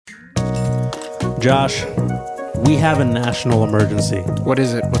Josh, we have a national emergency. What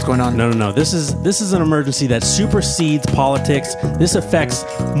is it? What's going on? No. This is an emergency that supersedes politics. This affects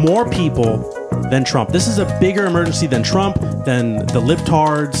more people than Trump. This is a bigger emergency than Trump, than the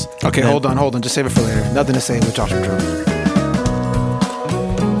libtards. Okay, hold on. Just save it for later. Nothing to say with Josh and Drew.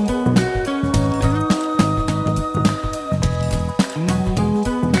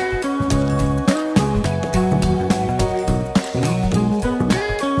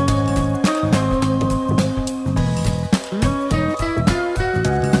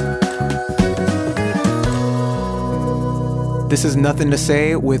 This is Nothing to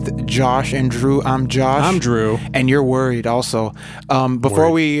Say with Josh and Drew. I'm Josh. I'm Drew. And you're worried also.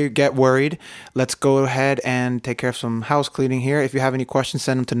 Before we get worried, let's go ahead and take care of some house cleaning here. If you have any questions,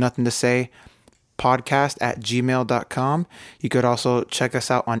 send them to Nothing to Say podcast@gmail.com. You could also check us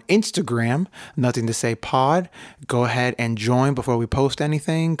out on Instagram, Nothing to Say Pod. Go ahead and join before we post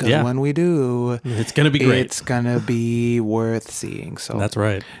anything, because when we do, it's gonna be great. It's gonna be worth seeing. So that's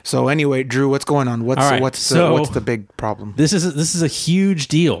right. So anyway, Drew, what's going on? What's the big problem? This is a huge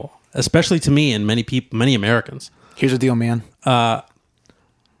deal, especially to me and many Americans. Here's the deal, man.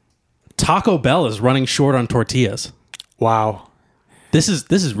 Taco Bell is running short on tortillas. Wow. This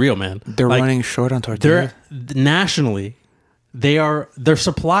is real, man. They're running short on tortillas. Nationally, their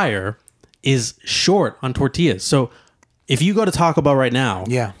supplier is short on tortillas. So if you go to Taco Bell right now,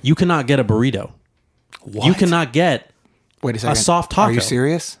 you cannot get a burrito. What? You cannot get a soft taco. Are you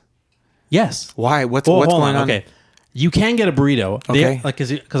serious? Yes. Why? What's going on? Okay. You can get a burrito. Okay.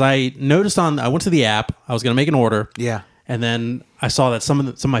 Because I noticed I went to the app. I was going to make an order. Yeah. And then I saw that some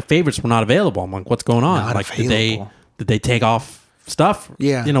of my favorites were not available. I'm like, what's going on? Not available. Did they take off stuff?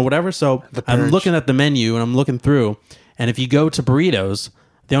 Yeah. Whatever. So I'm looking at the menu and I'm looking through. And if you go to burritos,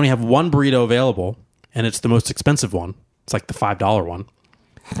 they only have one burrito available, and it's the most expensive one. It's like the $5 one.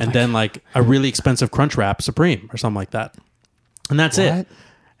 And then like a really expensive Crunchwrap Supreme or something like that. And that's it.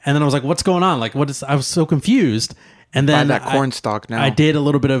 And then I was like, what's going on? Like, I was so confused. And then buy that corn stalk now. I did a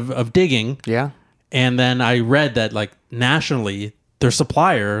little bit of digging. Yeah. And then I read that like nationally their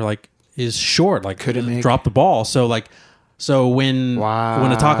supplier like is short, like dropped the ball. So like when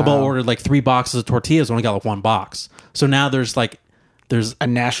a Taco Bell ordered like 3 boxes of tortillas, only got like 1 box. So now there's a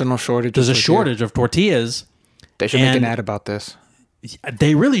national shortage. There's a shortage of tortillas. They should make an ad about this.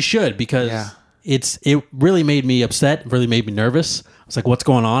 They really should, because it really made me upset. Really made me nervous. I was like, what's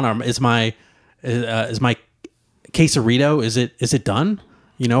going on? Is my quesarito, is it done?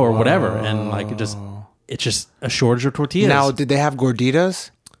 Or whatever. And like it's just a shortage of tortillas. Now, did they have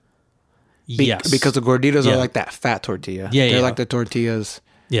gorditas? Yes. Because the gorditas are like that fat tortilla. Yeah, They're like the tortillas.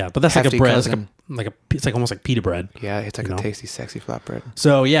 Yeah, but that's like a bread. It's like almost like pita bread. Yeah, it's like a tasty, sexy flatbread.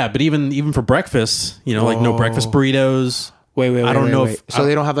 So yeah, but even for breakfast, like no breakfast burritos. Wait. I don't know. So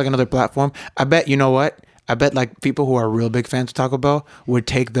they don't have like another platform? I bet, you know what? I bet like people who are real big fans of Taco Bell would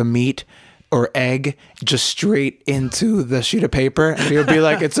take the meat or egg just straight into the sheet of paper, and you'll be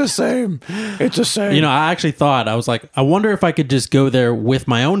like, it's the same. It's the same. I actually thought, I was like, I wonder if I could just go there with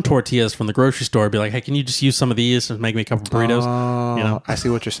my own tortillas from the grocery store, be like, hey, can you just use some of these and make me a couple burritos? I see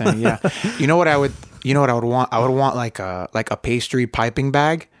what you're saying. Yeah. You know what I would want? I would want like a pastry piping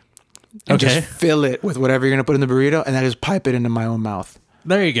bag, and just fill it with whatever you're gonna put in the burrito, and then just pipe it into my own mouth.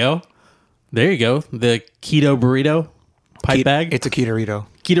 There you go. The keto burrito pipe bag. It's a ketorito.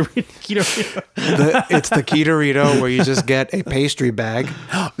 Ketorito. It's the ketorito where you just get a pastry bag.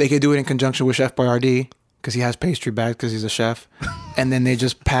 They could do it in conjunction with Chef Boyardee, because he has pastry bags because he's a chef, and then they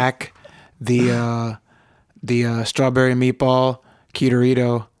just pack the strawberry meatball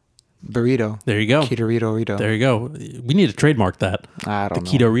ketorito burrito. There you go. Ketorito. There you go. We need to trademark that. I don't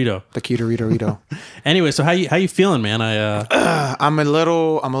know. Ketorito. The ketorito. Anyway, so how you feeling, man? I'm a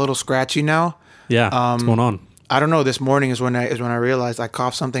little scratchy now. Yeah. What's going on? I don't know. This morning is when I realized I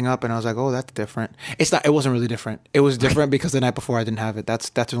coughed something up, and I was like, "Oh, that's different." It's not. It wasn't really different. It was different because the night before I didn't have it. That's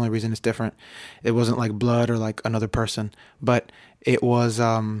the only reason it's different. It wasn't like blood or like another person, but it was.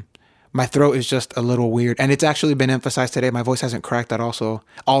 My throat is just a little weird, and it's actually been emphasized today. My voice hasn't cracked at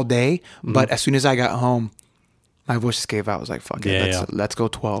all day, but as soon as I got home, my voice just gave out. I was like, "Fuck it, let's go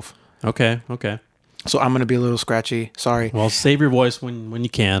 12." Okay. So I'm gonna be a little scratchy. Sorry. Well, save your voice when you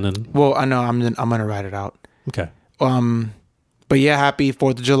can, and I know I'm gonna ride it out. Okay. But yeah, happy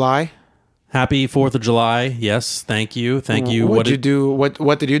 4th of July. Happy 4th of July. Yes, thank you. What did you do?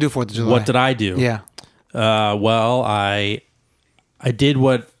 What did you do 4th of July? What did I do? Yeah. Well, I did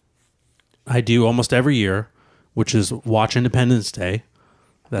what I do almost every year, which is watch Independence Day.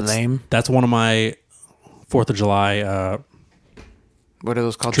 That's lame. That's one of my 4th of July what are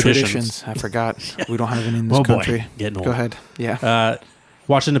those called? Traditions. I forgot. We don't have any in this country. Getting old. Go ahead. Yeah.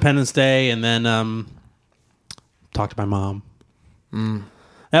 watched Independence Day, and then talked to my mom.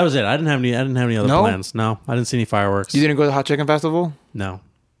 That was it. I didn't have any other plans. No, I didn't see any fireworks. You didn't go to the Hot Chicken Festival? No.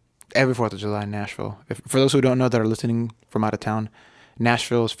 Every 4th of July in Nashville. For those who don't know that are listening from out of town,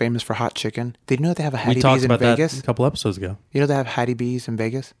 Nashville is famous for hot chicken. Did you know they have a Hattie B's in Vegas? That a couple episodes ago. You know they have Hattie B's in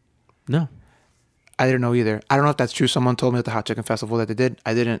Vegas? No. I didn't know either. I don't know if that's true. Someone told me at the Hot Chicken Festival that they did.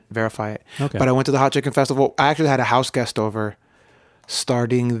 I didn't verify it. Okay. But I went to the Hot Chicken Festival. I actually had a house guest over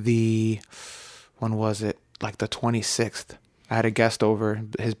starting when was it? Like the 26th. I had a guest over.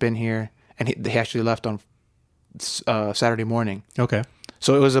 He's been here. And he actually left on Saturday morning. Okay.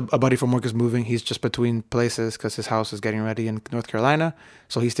 So it was a buddy from work is moving. He's just between places because his house is getting ready in North Carolina.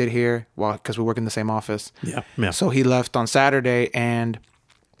 So he stayed here because we work in the same office. Yeah. So he left on Saturday and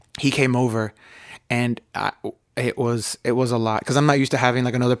he came over, and it was a lot because I'm not used to having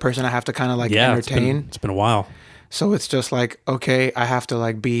like another person I have to kind of like entertain. It's been a while. So it's just like, okay, I have to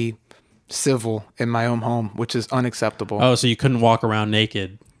like be civil in my own home, which is unacceptable. Oh, so you couldn't walk around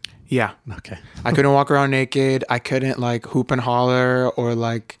naked? Yeah. Okay. I couldn't walk around naked. I couldn't like hoop and holler or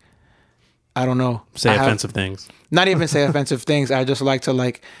like, I don't know. Say offensive things. Not even say offensive things. I just like to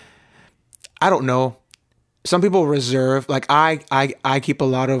like, I don't know. Some people reserve, like I keep a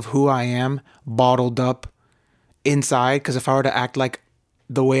lot of who I am bottled up inside. Because if I were to act like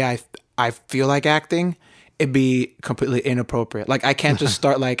the way I feel like acting, it'd be completely inappropriate. Like I can't just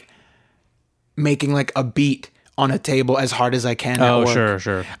start like making like a beat on a table as hard as I can at work.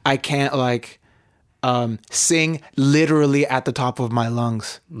 Sure. I can't like sing literally at the top of my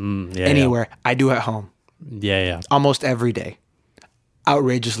lungs anywhere. Yeah. I do at home. Yeah. Almost every day.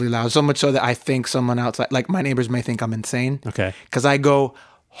 Outrageously loud. So much so that I think someone outside, like my neighbors may think I'm insane. Okay. Because I go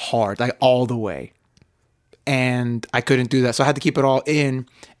hard, like all the way. And I couldn't do that. So I had to keep it all in.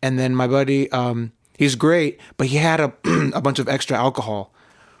 And then my buddy, he's great, but he had a bunch of extra alcohol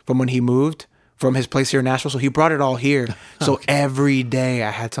from when he moved from his place here in Nashville. So he brought it all here. So every day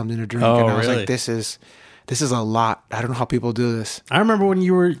I had something to drink. And I was like, this is a lot. I don't know how people do this. I remember when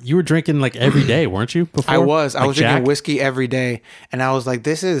you were drinking like every day, weren't you? Before? I was Jack? drinking whiskey every day. And I was like,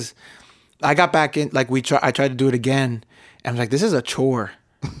 I got back in, like I tried to do it again. And I was like, this is a chore.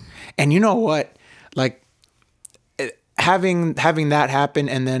 And you know what? Like having that happen.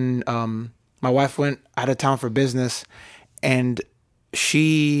 And then my wife went out of town for business, and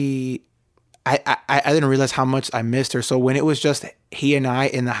I didn't realize how much I missed her. So when it was just he and I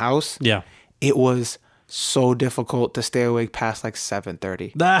in the house, it was so difficult to stay awake past like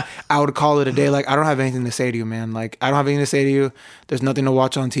 7:30. I would call it a day. Like, I don't have anything to say to you, man. Like, I don't have anything to say to you. There's nothing to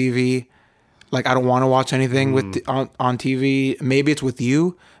watch on TV. Like, I don't want to watch anything on TV. Maybe it's with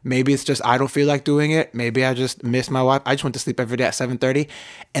you. Maybe it's just I don't feel like doing it. Maybe I just miss my wife. I just went to sleep every day at 7:30,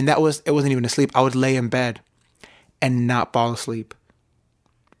 and it wasn't even a sleep. I would lay in bed and not fall asleep.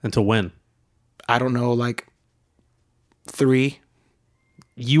 Until when? I don't know, like 3.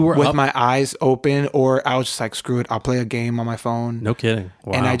 You were with up? My eyes open, or I was just like, screw it, I'll play a game on my phone. No kidding.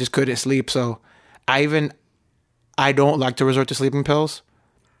 Wow. And I just couldn't sleep. So I don't like to resort to sleeping pills,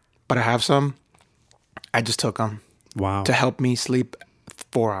 but I have some. I just took them. Wow. To help me sleep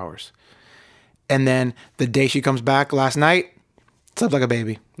 4 hours. And then the day she comes back last night, slept like a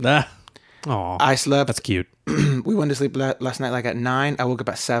baby. Aw. I slept. That's cute. We went to sleep last night like at 9. I woke up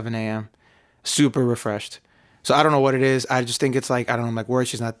at 7 a.m. Super refreshed. So I don't know what it is. I just think it's like, I don't know, I'm like worried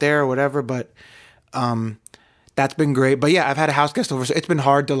she's not there or whatever, but that's been great. But yeah, I've had a house guest over, so it's been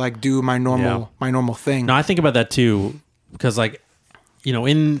hard to like do my normal thing. No, I think about that too, because like, you know,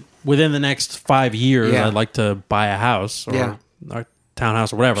 within the next 5 years, I'd like to buy a house or a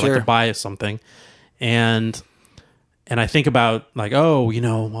townhouse or whatever. I'd like to buy something. And I think about like, oh, you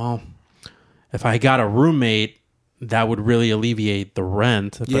know, well, if I got a roommate, that would really alleviate the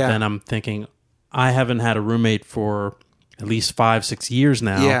rent. But then I'm thinking, I haven't had a roommate for at least 5-6 years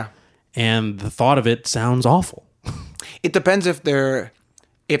now. Yeah. And the thought of it sounds awful. It depends if they're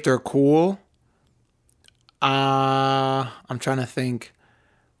cool. I'm trying to think.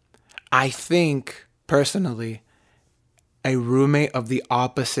 I think personally, a roommate of the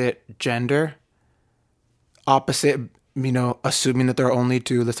opposite gender, you know, assuming that there are only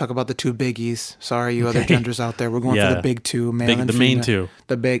 2. Let's talk about the 2 biggies. Sorry, you other genders out there. We're going for the big 2, male and female. The main 2.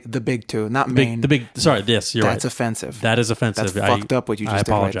 The big 2, not main. Sorry, yes, you're right. That's offensive. That is offensive. That's fucked up what you just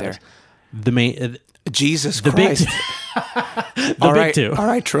did right there. The main... Jesus Christ. The big 2. All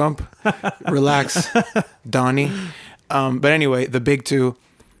right, Trump. Relax, Donnie. But anyway, the big 2,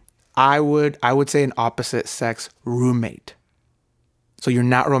 I would say an opposite sex roommate. So you're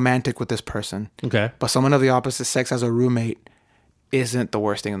not romantic with this person. Okay. But someone of the opposite sex as a roommate isn't the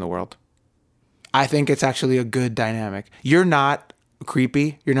worst thing in the world. I think it's actually a good dynamic. You're not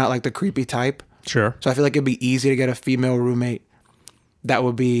creepy. You're not like the creepy type. Sure. So I feel like it'd be easy to get a female roommate that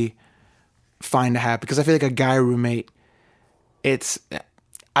would be fine to have, because I feel like a guy roommate,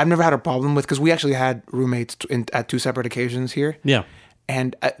 I've never had a problem with, because we actually had roommates at 2 separate occasions here. Yeah.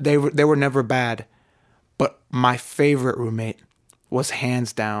 And they were never bad. But my favorite roommate was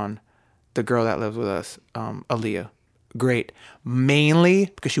hands down the girl that lives with us, Aaliyah. Great.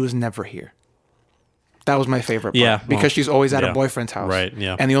 Mainly because she was never here. That was my favorite part. Yeah. Because she's always at yeah. a boyfriend's house. Right,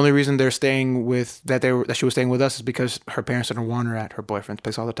 yeah. And the only reason they're staying that she was staying with us is because her parents didn't want her at her boyfriend's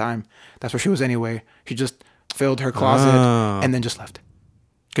place all the time. That's where she was anyway. She just filled her closet and then just left.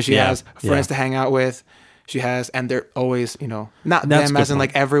 Because she has friends to hang out with. She has, and they're always, not them as in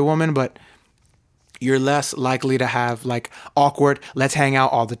like every woman, but you're less likely to have like awkward, let's hang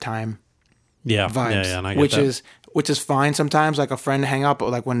out all the time vibes. Yeah, and I get that. Which is fine sometimes, like a friend to hang out, but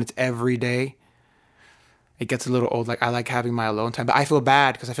like when it's every day, it gets a little old. Like I like having my alone time, but I feel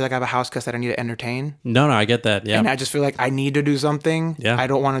bad because I feel like I have a house guest that I need to entertain. No, I get that. Yeah. And I just feel like I need to do something. Yeah. I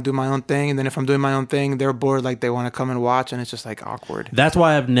don't want to do my own thing. And then if I'm doing my own thing, they're bored. Like they want to come and watch, and it's just like awkward. That's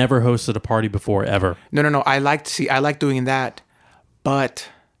why I've never hosted a party before, ever. No. I like doing that. But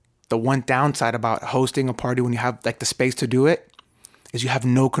the one downside about hosting a party when you have like the space to do it is you have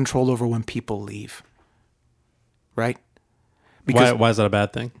no control over when people leave. Right? Why is that a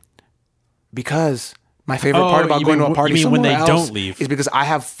bad thing? Because my favorite part about going to a party somewhere when they else don't leave? is because I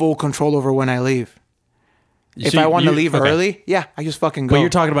have full control over when I leave. If I want to leave early, I just fucking go. But you're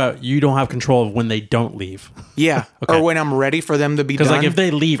talking about you don't have control of when they don't leave. Yeah. Okay. Or when I'm ready for them to be done. Because like if they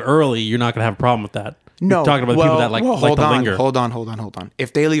leave early, you're not going to have a problem with that. No. You're talking about the people that like to linger. Hold on.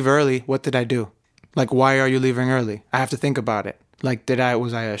 If they leave early, what did I do? Like, why are you leaving early? I have to think about it. Like,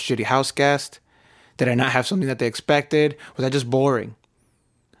 was I a shitty house guest? Did I not have something that they expected? Was I just boring?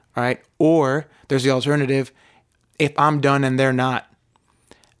 All right. Or there's the alternative. If I'm done and they're not,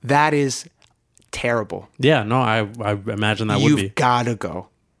 that is terrible. Yeah, no, I imagine that would be. You've got to go.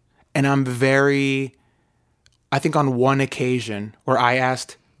 And I think on one occasion where I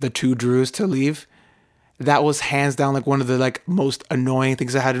asked the 2 Drews to leave, that was hands down like one of the like most annoying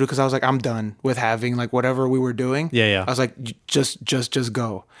things I had to do, because I was like, I'm done with having like whatever we were doing. Yeah. I was like, just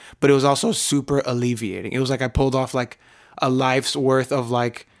go. But it was also super alleviating. It was like I pulled off like a life's worth of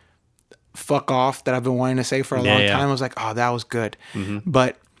like fuck off that I've been wanting to say for a long time. I was like, oh, that was good. Mm-hmm.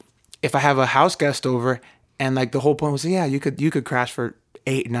 But if I have a house guest over and like the whole point was, you could crash for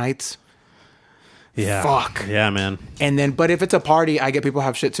 8 nights. Yeah. Fuck. Yeah, man. And then, but if it's a party, I get people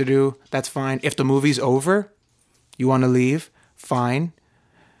have shit to do. That's fine. If the movie's over, you want to leave, fine.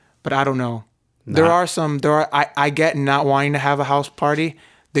 But I don't know. I get not wanting to have a house party.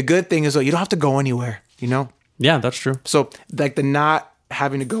 The good thing is though, you don't have to go anywhere, Yeah, that's true. So like the not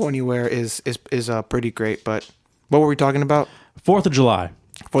having to go anywhere is pretty great. But what were we talking about? 4th of July.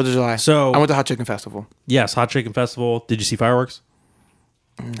 4th of July. So I went to Hot Chicken Festival. Yes, Hot Chicken Festival. Did you see fireworks?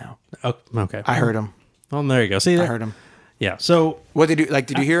 No. Oh, okay. I heard them. Well, there you go. See, I heard them. Yeah. So what did you like?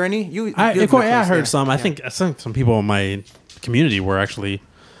 Did you hear any? I heard some. I think some people in my community were actually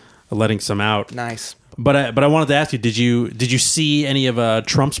letting some out. Nice. But I wanted to ask you, did you see any of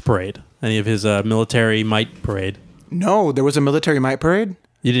Trump's parade? Any of his military might parade? No, there was a military might parade.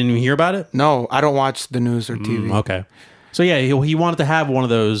 You didn't even hear about it? No, I don't watch the news or TV. Okay. So yeah, he wanted to have one of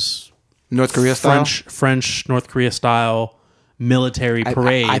those North Korea style, French North Korea style military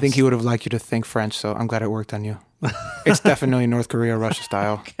parades. I think he would have liked you to think French, so I'm glad it worked on you. It's definitely North Korea, Russia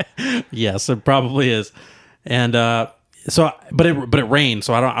style. Okay. Yes, it probably is. And but it rained,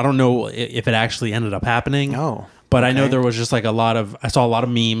 so I don't know if it actually ended up happening. No. But I know there was just like I saw a lot of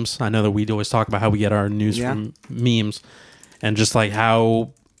memes. I know that we'd always talk about how we get our news from memes, and just like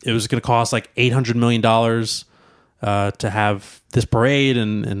how it was going to cost like $800 million to have this parade,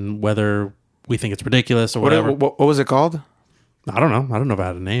 and whether we think it's ridiculous or whatever. What was it called? I don't know. I don't know if I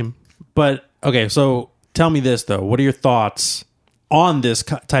had a name. But okay, so tell me this though. What are your thoughts on this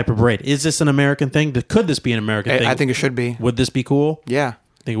type of parade? Is this an American thing? Could this be an American thing? I think it should be. Would this be cool? Yeah.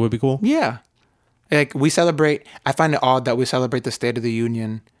 Think it would be cool? Yeah. Like we celebrate. I find it odd that we celebrate the State of the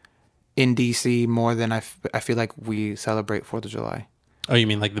Union in DC more than I feel like we celebrate 4th of July. Oh, you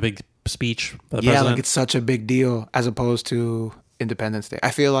mean like the big speech by the president? Like it's such a big deal as opposed to Independence Day.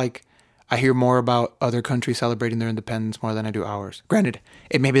 I feel like I hear more about other countries celebrating their independence more than I do ours. Granted,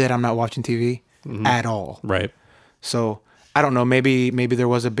 it may be that I'm not watching TV at all. Right. So I don't know. Maybe there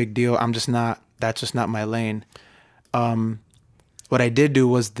was a big deal. I'm just not. That's just not my lane. What I did do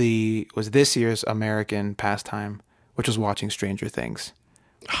was this year's American pastime, which was watching Stranger Things.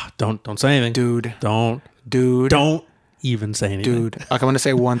 Don't say anything, dude. Don't even say anything, dude. Like I'm gonna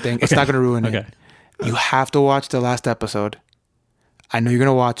say one thing. It's not gonna ruin it. You have to watch the last episode. I know you're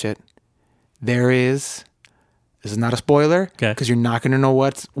gonna watch it. This is not a spoiler, Okay. because you're not gonna know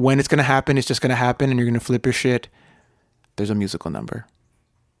when it's gonna happen. It's just gonna happen, and you're gonna flip your shit. There's a musical number.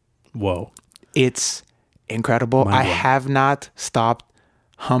 Whoa. It's incredible. Mind I blown. have not stopped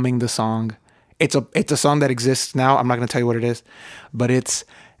humming the song. It's a song that exists now. I'm not gonna tell you what it is, but it's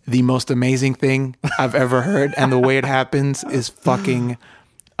the most amazing thing I've ever heard, and the way it happens is fucking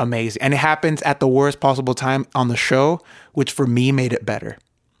amazing. And it happens at the worst possible time on the show, which for me made it better.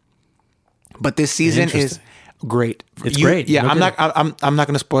 But this season is Interesting. great. It's great. Yeah, No I'm kidding. not. I'm not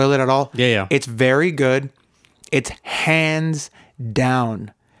going to spoil it at all. Yeah, yeah. It's very good. It's hands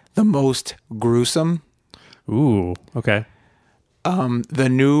down the most gruesome. Ooh. Okay. The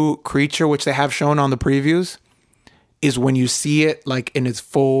new creature, which they have shown on the previews, is when you see it like in its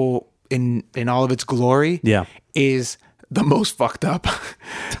full in all of its glory. Yeah. Is the most fucked up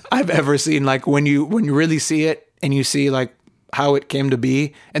I've ever seen. Like when you really see it and you see like how it came to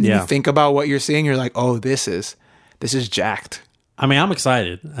be, and then Yeah. you think about what you're seeing, you're like, oh, this is jacked. I mean, I'm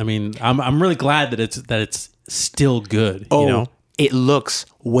excited. I mean, I'm really glad that it's still good. Oh, You know, it looks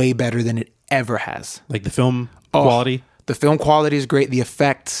way better than it ever has. like the film Oh, quality. The film quality is great. The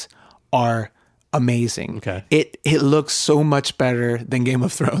effects are amazing. Okay. It looks so much better than Game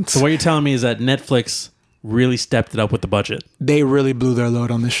of Thrones. So what you're telling me is that Netflix really stepped it up with the budget. They really blew their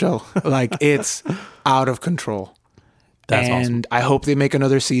load on the show. Like it's out of control. That's and awesome. I hope they make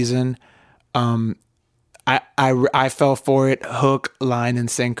another season. I fell for it, hook, line, and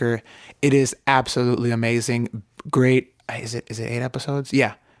sinker. It is absolutely amazing. Great. Is it 8 episodes?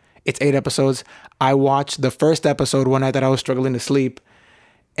 Yeah, it's 8 episodes. I watched the first episode one night that I was struggling to sleep,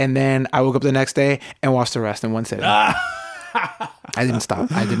 and then I woke up the next day and watched the rest in one sitting. I didn't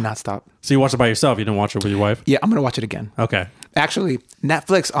stop. I did not stop. So you watched it by yourself. You didn't watch it with your wife. Yeah, I'm gonna watch it again. Okay. Actually,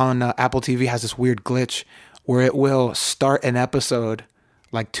 Netflix on Apple TV has this weird glitch where it will start an episode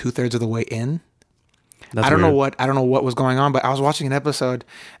like 2/3 of the way in. That's I don't know weird. what was going on, but I was watching an episode.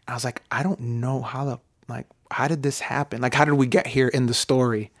 I was like, I don't know how did this happen? Like, how did we get here in the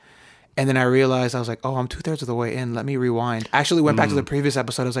story? And then I realized I was like, oh, I'm 2/3 of the way in. Let me rewind. I actually went back to the previous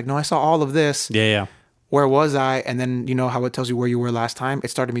episode. I was like, no, I saw all of this. Yeah, yeah. Where was I? And then you know how it tells you where you were last time?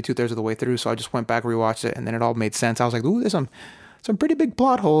 It started me 2/3 of the way through, so I just went back, rewatched it, and then it all made sense. I was like, ooh, there's some pretty big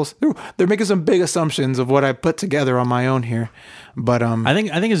plot holes. They're making some big assumptions of what I put together on my own here. But I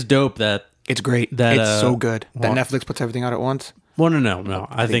think it's dope that. it's great. That, It's so good that well- Netflix puts everything out at once. Well, no.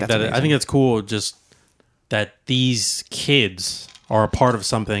 I think that's that I amazing. think it's cool. Just that these kids are a part of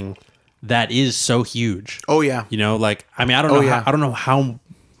something that is so huge. Oh yeah. You know, like I mean, I don't Oh, know. yeah. I don't know how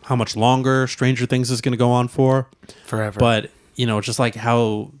much longer Stranger Things is going to go on for. Forever. But you know, just like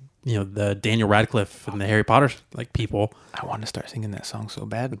how the Daniel Radcliffe and the Harry Potter like people I want to start singing that song so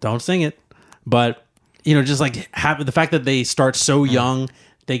bad. don't sing it, but just like have the fact that they start so young,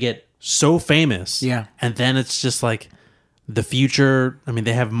 they get so famous. Yeah. And then it's just like the future. I mean,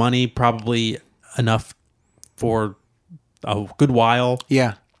 they have money probably enough for a good while,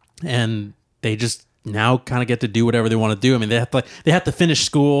 Yeah. and they just now kind of get to do whatever they want to do. I mean, they have to finish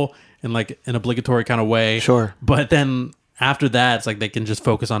school in like an obligatory kind of way. Sure. But then after that, it's like they can just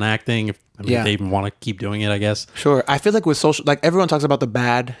focus on acting. If Yeah. they even want to keep doing it, I guess. Sure. I feel like with social, like everyone talks about the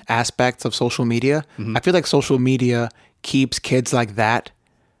bad aspects of social media. Mm-hmm. I feel like social media keeps kids like that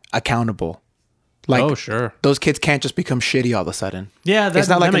accountable. Like, Oh, sure. those kids can't just become shitty all of a sudden. Yeah, It's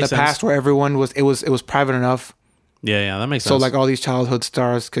not like in the makes sense. past where everyone was, it was private enough. Yeah, that makes So sense. like all these childhood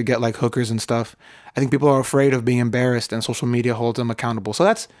stars could get like hookers and stuff. I think people are afraid of being embarrassed, and social media holds them accountable. So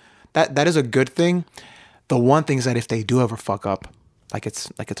that is a good thing. The one thing is that if they do ever fuck up, like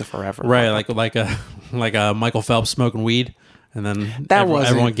it's a forever. right, like a Michael Phelps smoking weed, and then That wasn't-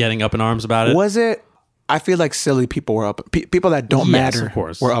 everyone getting up in arms about it. Was it? I feel like silly people were up. People that don't Yes, matter of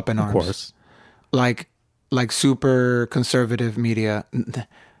course, were up in arms. Of course. Like super conservative media.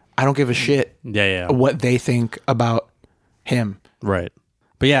 I don't give a shit Yeah. what they think about him. Right.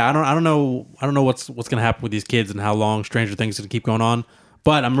 But yeah, I don't know what's gonna happen with these kids and how long Stranger Things is gonna keep going on.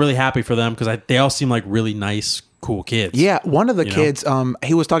 But I'm really happy for them because they all seem like really nice, cool kids. Yeah, one of the know? kids,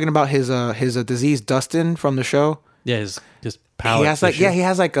 he was talking about his disease, Dustin from the show. Yeah, his palate. He has like issue. he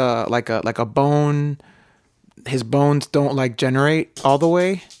has like a bone. His bones don't like generate all the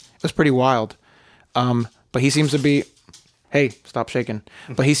way. It was pretty wild. But he seems to be. Hey, stop shaking.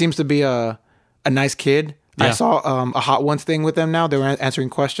 But he seems to be a nice kid. I Yeah. saw a Hot Ones thing with them now. They were answering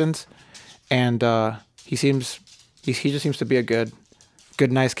questions, and he just seems to be a good,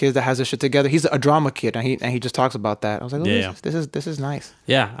 nice kid that has his shit together. He's a drama kid, and he just talks about that. I was like, oh, Yeah. this is nice.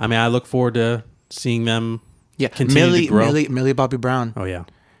 Yeah, I mean, I look forward to seeing them. Yeah, Continue to grow. Millie Bobby Brown. Oh yeah,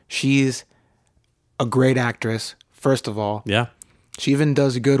 She's a great actress. First of all, yeah, She even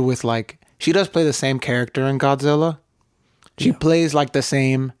does good with like she does play the same character in Godzilla. She plays like the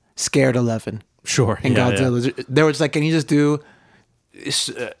same Scared 11 Sure. in Godzilla. There was like, can you just do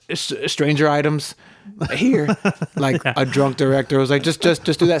stranger items here? Like a drunk director was like, just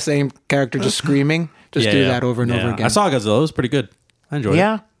do that same character, just screaming. Just do that over and over again. I saw Godzilla. It was pretty good. I enjoyed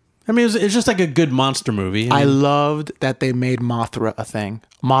it. I mean, it's just like a good monster movie. I loved that they made Mothra a thing.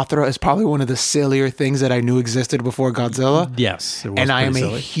 Mothra is probably one of the sillier things that I knew existed before Godzilla. Yes. It was and I am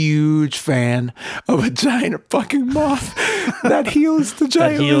silly. a huge fan of a giant fucking moth that heals the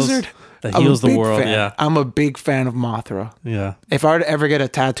giant lizard. That heals the world, fan. yeah. I'm a big fan of Mothra. Yeah. If I were to ever get a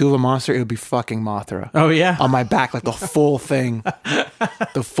tattoo of a monster, it would be fucking Mothra. Oh, yeah? On my back, like the full thing.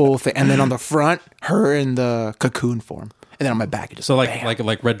 The full thing. And then on the front, her in the cocoon form. And then on my back, it just So bam.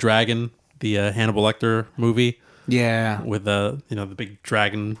 like Red Dragon, the Hannibal Lecter movie. Yeah. With the big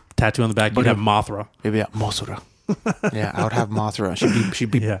dragon tattoo on the back. You'd have Mothra. Maybe Mothra. Yeah, I would have Mothra. She'd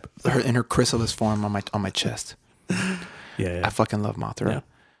be her in her chrysalis form on my chest. Yeah. I fucking love Mothra.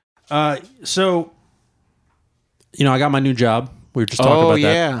 Yeah. So, I got my new job. We were just talking about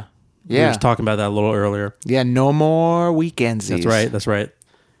that. Yeah. We were just talking about that a little earlier. Yeah, no more weekends. That's right.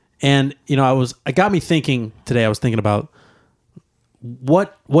 And, it got me thinking today. I was thinking about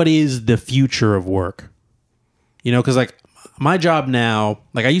what is the future of work? Because like my job now,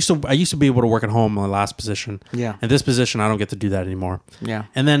 like I used to be able to work at home in my last position. Yeah. And this position, I don't get to do that anymore. Yeah.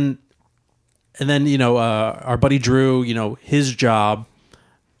 And then our buddy Drew, his job,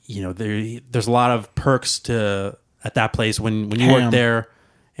 there's a lot of perks at that place when you work there.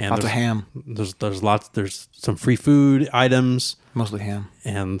 And lots of ham. There's some free food items. Mostly ham.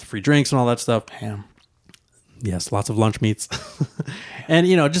 And free drinks and all that stuff. Ham. Yes, lots of lunch meats. And,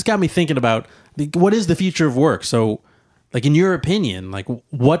 it just got me thinking about what is the future of work? So, like, in your opinion, like,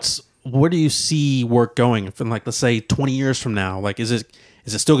 where do you see work going from, like, let's say 20 years from now? Like, is it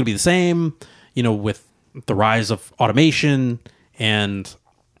still going to be the same, with the rise of automation and,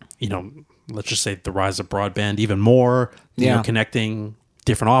 let's just say the rise of broadband even more, connecting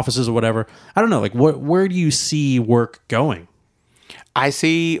different offices or whatever? I don't know. Like, where do you see work going? I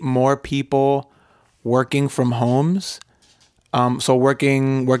see more people working from homes. So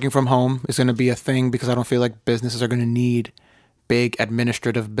working from home is going to be a thing because I don't feel like businesses are going to need big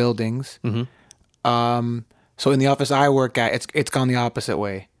administrative buildings. Mm-hmm. So in the office I work at, it's gone the opposite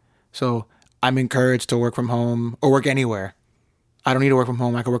way. So I'm encouraged to work from home or work anywhere. I don't need to work from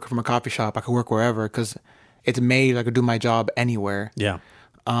home. I can work from a coffee shop. I can work wherever because it's made. I could do my job anywhere. Yeah.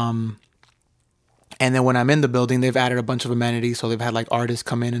 And then when I'm in the building, they've added a bunch of amenities. So they've had like artists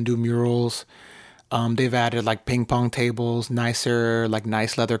come in and do murals. They've added like ping pong tables, nice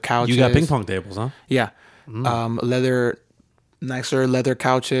leather couches. You got ping pong tables, huh? Yeah. Nicer leather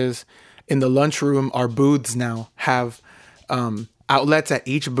couches. In the lunchroom, our booths now have outlets at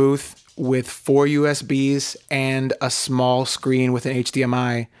each booth with 4 USBs and a small screen with an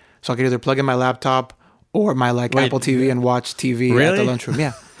HDMI. So I can either plug in my laptop or my Apple TV and watch TV at the lunchroom.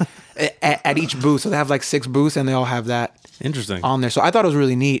 Yeah. at each booth. So they have like 6 booths and they all have that interesting on there. So I thought it was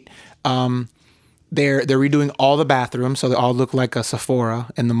really neat. They're redoing all the bathrooms, so they all look like a Sephora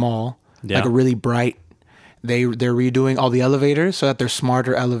in the mall, like a really bright. They're redoing all the elevators so that they're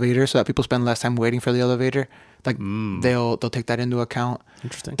smarter elevators, so that people spend less time waiting for the elevator. Like they'll take that into account.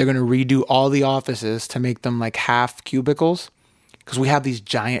 Interesting. They're gonna redo all the offices to make them like half cubicles, because we have these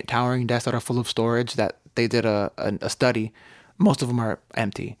giant towering desks that are full of storage that they did a study. Most of them are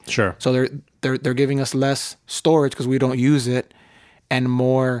empty. Sure. So they're giving us less storage because we don't use it, and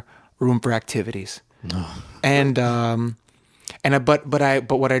more room for activities. And but what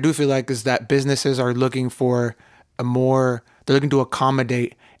I do feel like is that businesses are looking for they're looking to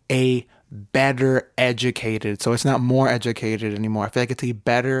accommodate a better educated. So it's not more educated anymore. I feel like it's a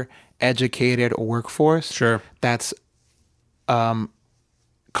better educated workforce. Sure. That's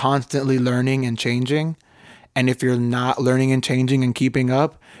constantly learning and changing. And if you're not learning and changing and keeping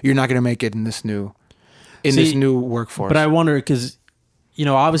up, you're not going to make it in this new workforce. But I wonder, because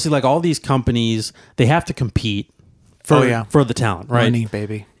obviously, like all these companies, they have to compete for the talent, right? Money,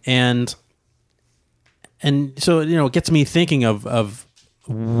 baby. And so it gets me thinking of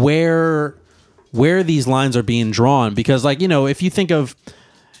where these lines are being drawn, because if you think of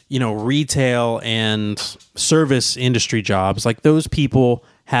retail and service industry jobs, like those people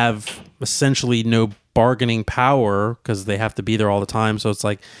have essentially no bargaining power because they have to be there all the time. So it's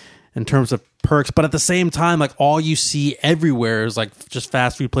like, in terms of perks, but at the same time, like all you see everywhere is like just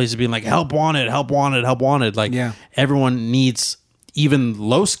fast food places being like help wanted, help wanted, help wanted. Like everyone needs even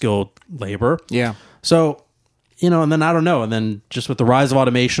low skilled labor. Yeah. So, and then I don't know. And then just with the rise of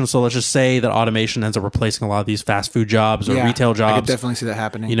automation, so let's just say that automation ends up replacing a lot of these fast food jobs or retail jobs. I could definitely see that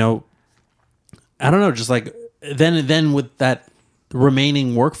happening. I don't know, just like then with that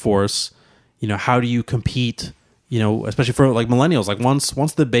remaining workforce, how do you compete, especially for like millennials, like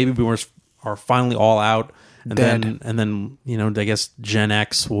once the baby boomers are finally all out and then I guess Gen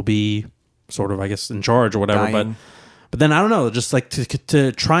X will be sort of, I guess, in charge or whatever. Dying. But then I don't know, just like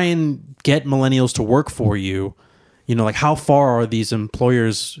to try and get millennials to work for you, like how far are these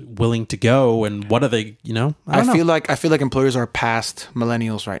employers willing to go, and what are they? I feel like employers are past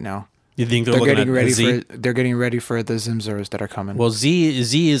millennials right now. You think they're getting ready they're getting ready for the Zimzers that are coming. Well, Z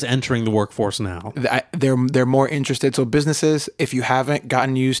is entering the workforce now. They're more interested. So businesses, if you haven't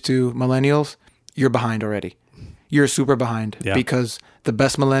gotten used to millennials, you're behind already. You're super behind because the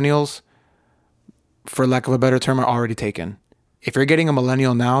best millennials, for lack of a better term, are already taken. If you're getting a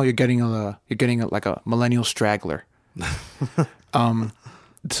millennial now, you're getting like a millennial straggler.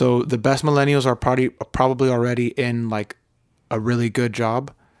 So the best millennials are probably already in like a really good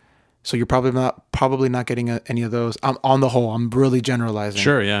job. So you're probably not getting any of those. On the whole, I'm really generalizing.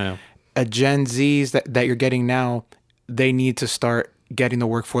 Sure, yeah. A Gen Zs that you're getting now, they need to start getting the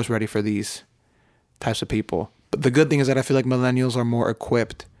workforce ready for these types of people. But the good thing is that I feel like millennials are more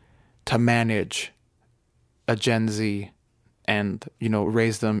equipped to manage a Gen Z and,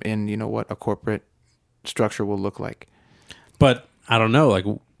 raise them in, what a corporate structure will look like. But I don't know, like,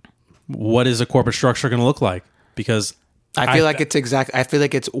 what is a corporate structure going to look like? Because I feel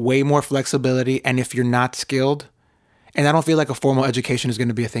like it's way more flexibility. And if you're not skilled, and I don't feel like a formal education is going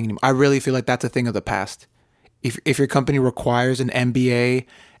to be a thing anymore. I really feel like that's a thing of the past. If your company requires an MBA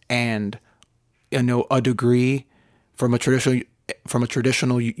and, a degree from a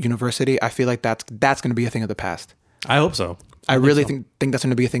traditional university, I feel like that's going to be a thing of the past. I hope so. I really think that's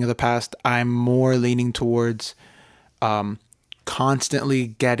going to be a thing of the past. I'm more leaning towards constantly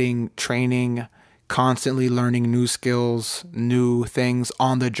getting training, constantly learning new skills, new things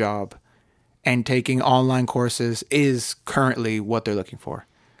on the job, and taking online courses is currently what they're looking for.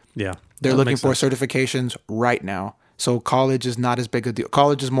 Yeah. They're looking for certifications right now. So college is not as big a deal.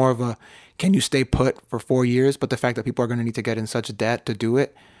 College is more of a, can you stay put for 4 years? But the fact that people are going to need to get in such debt to do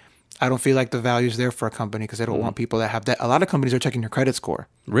it, I don't feel like the value is there for a company because they don't want people that have debt. A lot of companies are checking your credit score.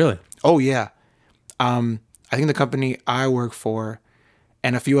 Really? Oh, yeah. I think the company I work for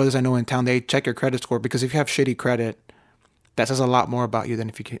and a few others I know in town, they check your credit score because if you have shitty credit, that says a lot more about you than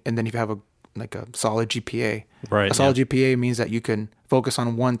if you have a solid GPA. Right. A solid GPA means that you can focus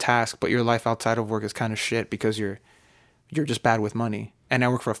on one task, but your life outside of work is kind of shit because you're just bad with money. And I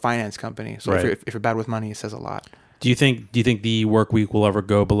work for a finance company, so if you're bad with money, it says a lot. Do you think the work week will ever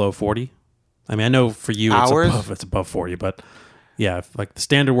go below 40? I mean, I know for you it's above 40, but yeah, like the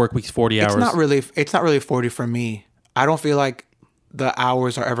standard work week's 40 hours. It's not really 40 for me. I don't feel like the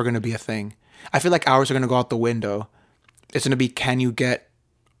hours are ever going to be a thing. I feel like hours are going to go out the window. It's going to be, can you get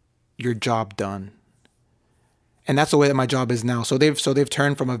your job done? And that's the way that my job is now. So they've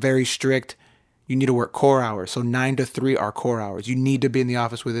turned from a very strict, you need to work core hours. So 9 to 3 are core hours. You need to be in the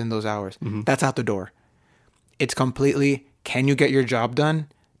office within those hours. Mm-hmm. That's out the door. It's completely, can you get your job done?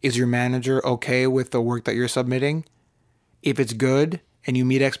 Is your manager okay with the work that you're submitting? If it's good and you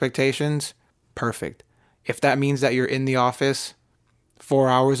meet expectations, perfect. If that means that you're in the office 4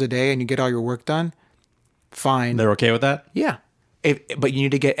 hours a day and you get all your work done, fine. They're okay with that? Yeah. But you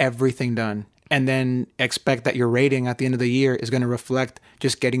need to get everything done. And then expect that your rating at the end of the year is going to reflect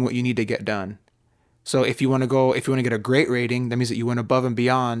just getting what you need to get done. So if you want to get a great rating, that means that you went above and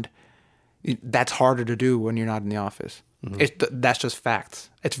beyond. That's harder to do when you're not in the office. Mm-hmm. That's just facts.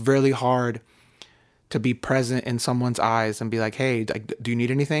 It's really hard to be present in someone's eyes and be like, hey, do you need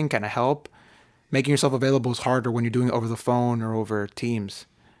anything? Can I help? Making yourself available is harder when you're doing it over the phone or over Teams.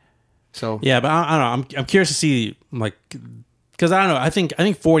 So yeah, but I don't know. I'm curious to see, like, because I don't know. I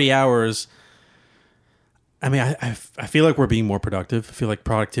think 40 hours. I mean, I feel like we're being more productive. I feel like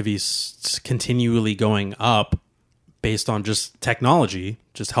productivity is continually going up based on just technology,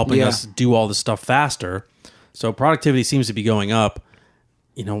 just helping us do all this stuff faster. So productivity seems to be going up.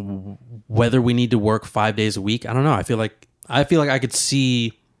 You know, whether we need to work 5 days a week, I don't know. I feel like I could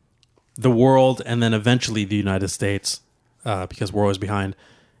see the world and then eventually the United States, because we're always behind.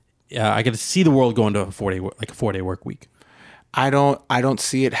 I could see the world going to a 4-day work week. I don't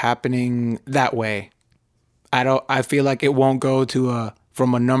see it happening that way. I feel like it won't go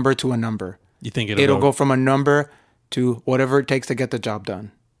from a number to a number. You think it'll go from a number to whatever it takes to get the job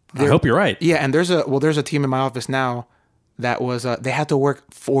done. I hope you're right. Yeah, and there's a team in my office now that was they had to work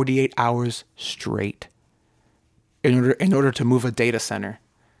 48 hours straight in order to move a data center.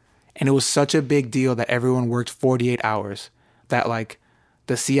 And it was such a big deal that everyone worked 48 hours that like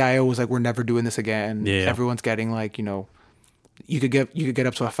the CIO was like, we're never doing this again. Yeah. Everyone's getting like, you know, you could get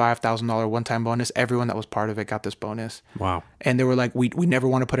up to a $5,000 one-time bonus. Everyone that was part of it got this bonus. Wow. And they were like, we never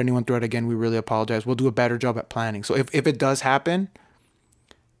want to put anyone through it again. We really apologize. We'll do a better job at planning. So if it does happen,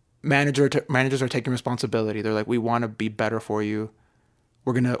 managers are taking responsibility. They're like, we want to be better for you.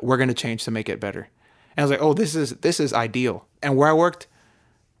 We're gonna change to make it better. And I was like, oh, this is ideal. And where I worked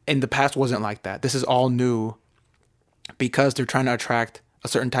in the past wasn't like that. This is all new because they're trying to attract a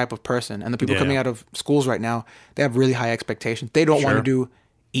certain type of person. And the people coming out of schools right now, they have really high expectations. They don't want to do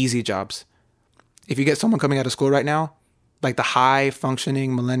easy jobs. If you get someone coming out of school right now, like the high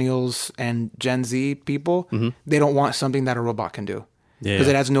functioning millennials and Gen Z people, they don't want something that a robot can do because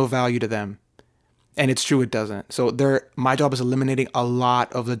it has no value to them. And it's true, it doesn't. So my job is eliminating a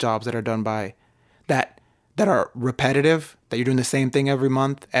lot of the jobs that are done by that are repetitive, that you're doing the same thing every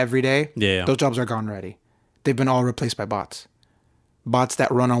month, every day. Yeah. Those jobs are gone already. They've been all replaced by bots. Bots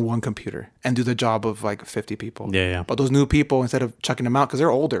that run on one computer and do the job of like 50 people. Yeah. But those new people, instead of chucking them out, because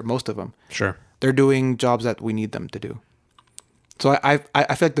they're older, most of them. Sure. They're doing jobs that we need them to do. So I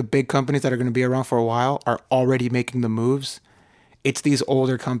feel like the big companies that are going to be around for a while are already making the moves. It's these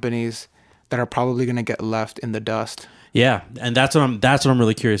older companies that are probably going to get left in the dust. Yeah, and that's what I'm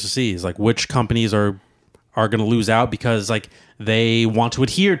really curious to see is like which companies are going to lose out because like they want to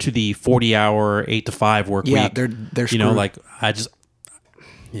adhere to the 40-hour 8 to 5 work week. Yeah, they're screwed. You know, like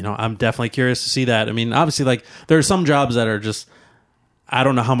I'm definitely curious to see that. I mean, obviously, like there are some jobs that are just I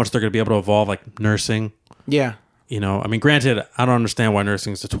don't know how much they're going to be able to evolve, like nursing. Yeah. You know, I mean, granted, I don't understand why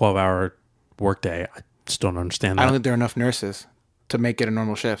nursing is a 12-hour workday. I just don't understand that. I don't think there are enough nurses to make it a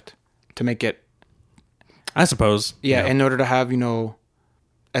normal shift. To make it, I suppose. Yeah, in order to have, you know,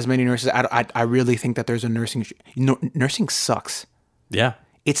 as many nurses, I really think that there's a nursing. Nursing sucks. Yeah,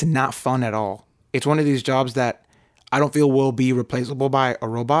 it's not fun at all. It's one of these jobs that I don't feel will be replaceable by a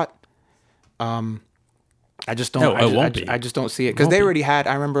robot. I just don't. No, it won't be. I just don't see it because they already had.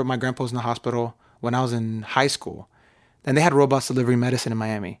 I remember my grandpa was in the hospital when I was in high school, and they had robots delivering medicine in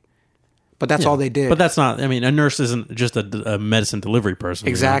Miami. But that's all they did. But that's not, I mean, a nurse isn't just a medicine delivery person.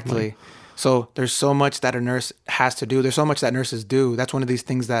 Exactly. You know? So there's so much that a nurse has to do. There's so much that nurses do. That's one of these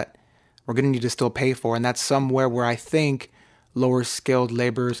things that we're going to need to still pay for. And that's somewhere where I think lower skilled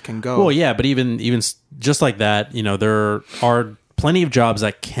laborers can go. Well, yeah, but even just like that, you know, there are plenty of jobs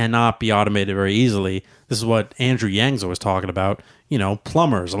that cannot be automated very easily. This is what Andrew Yang's always talking about, you know,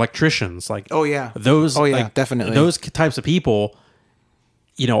 plumbers, electricians, like definitely. Those types of people.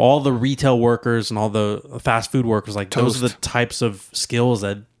 You know, all the retail workers and all the fast food workers, like those are the types of skills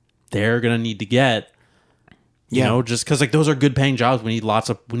that they're going to need to get, you know, just because like those are good paying jobs. We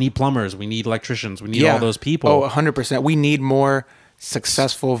need plumbers, we need electricians, we need all those people. Oh, 100%. We need more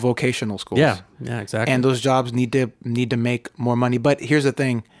successful vocational schools. Yeah, exactly. And those jobs need to make more money. But here's the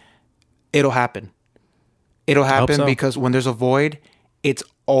thing. It'll happen. It'll happen because when there's a void, it's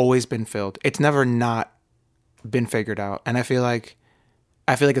always been filled. It's never not been figured out. And I feel like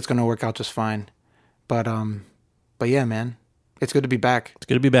it's going to work out just fine. But yeah, man, it's good to be back. It's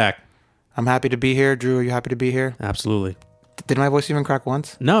good to be back. I'm happy to be here. Drew, are you happy to be here? Absolutely. Did my voice even crack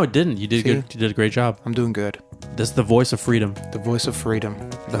once? No, it didn't. You did good. You did a great job. I'm doing good. This is the voice of freedom. The voice of freedom.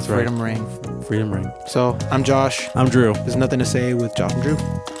 That's right. Freedom ring. Freedom ring. So I'm Josh. I'm Drew. There's nothing to say with Josh and Drew.